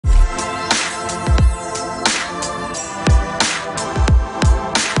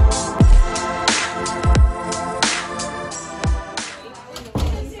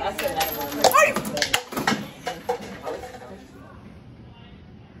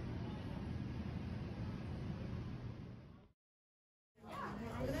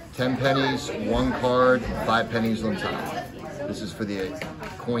10 pennies, 1 card, 5 pennies on top. This is for the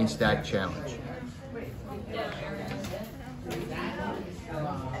coin stack challenge.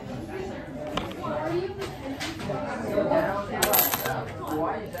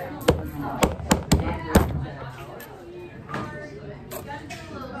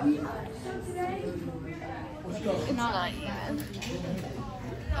 It's not yet.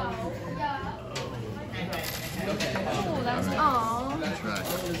 Oh, that's all. That's right.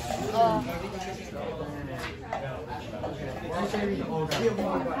 Oh.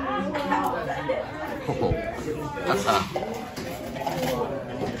 That's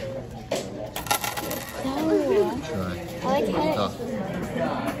right. I like it. Tough.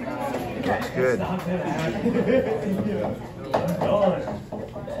 Looks good.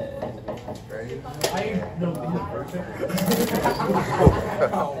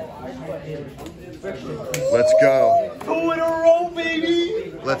 Let's go. 2 in a row,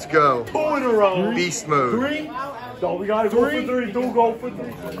 baby. Let's go. 2 in a row. Beast mode. 3. So we gotta go for 3. Do go for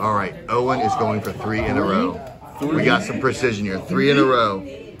 3. All right, Owen is going for 3 in a row. We got some precision here. 3 in a row.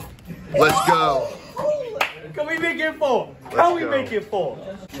 Let's go. Can we make it 4? Can we make it 4?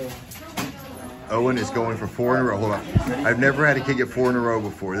 Owen is going for 4 in a row. Hold on. I've never had a kid get 4 in a row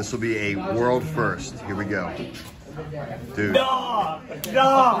before. This will be a world first. Here we go. Dude. Nah.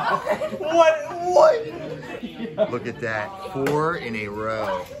 What? Look at that. 4 in a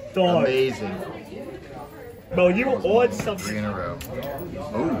row. Dog. Amazing. Bro, you on 3 something. in a row.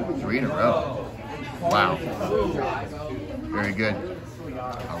 Oh, 3 in a row. Wow. Very good.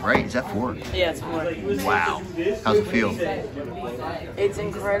 All right, is that 4? Yeah, it's 4. Wow. How's it feel? It's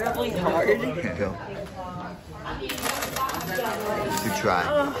incredibly hard. Okay, go. Good try.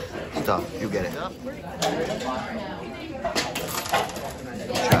 Stuff. You'll get it.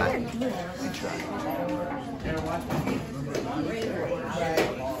 Good try. Good try.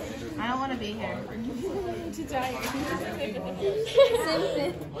 I don't want to be here. I'm too tired.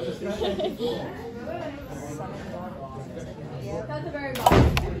 That's the very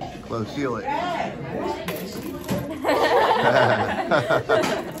bottom. Close. Feel it.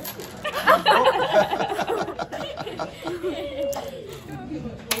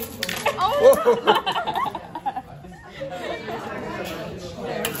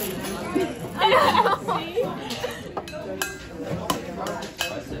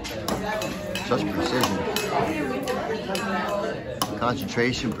 Such precision.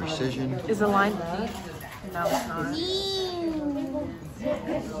 Concentration, precision. Is the line bad? No, it's not.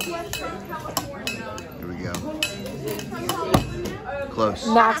 Here we go. Close.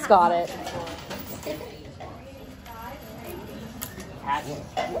 Max got it. All right,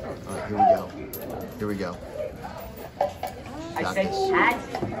 here we go. Here we go. Got this. She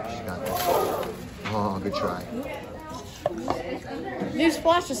got this. Oh, good try.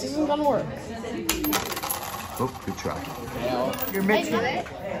 Newsflash, this isn't gonna work. Oh, good try. You're mixing it.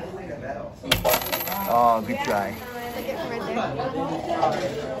 Oh, good try.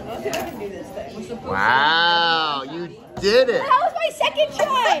 Wow, you did it. That was my second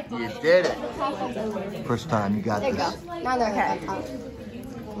try. You did it. First time, you got There you this. go. Now they're okay.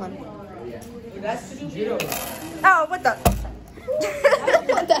 Come on. Oh, what the?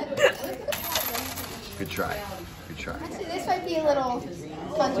 What the? Good try. Good try. Actually, this might be a little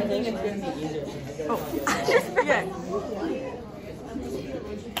fun. Forget.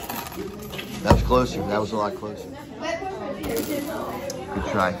 That was closer. That was a lot closer. Good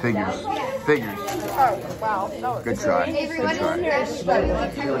try. Figures. Figures. Oh, wow. That was Good try. Avery, Good what try. is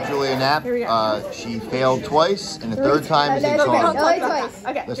yours? Here with Julia Knapp, she failed twice, and the third time is a No, charm. only twice.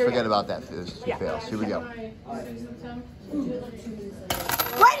 Okay. Let's forget about that. She fails. Here we go.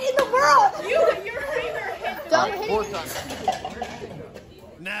 What in the world? Your finger hit. Don't hit Fourth it. time.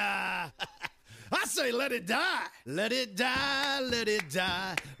 Nah, I say let it die. Let it die, let it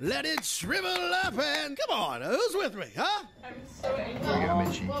die. Let it shrivel up and come on, who's with me, huh? Here we go,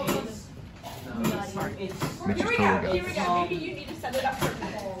 Mitchie. Mitchie's totally got Here we this. go. Maybe you need to set it up for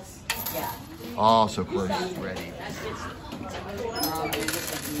balls. Oh, so close. Ready.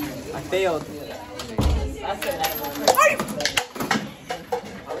 I failed.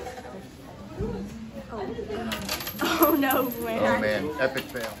 Oh no way. Oh man, epic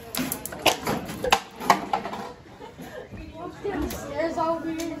fail. There's all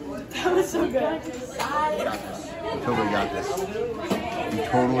weird. That was so good. You got this. You totally got this. You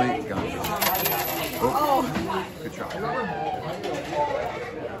totally got this. Oh, good try.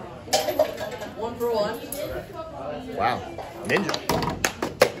 1 for 1. Wow, ninja.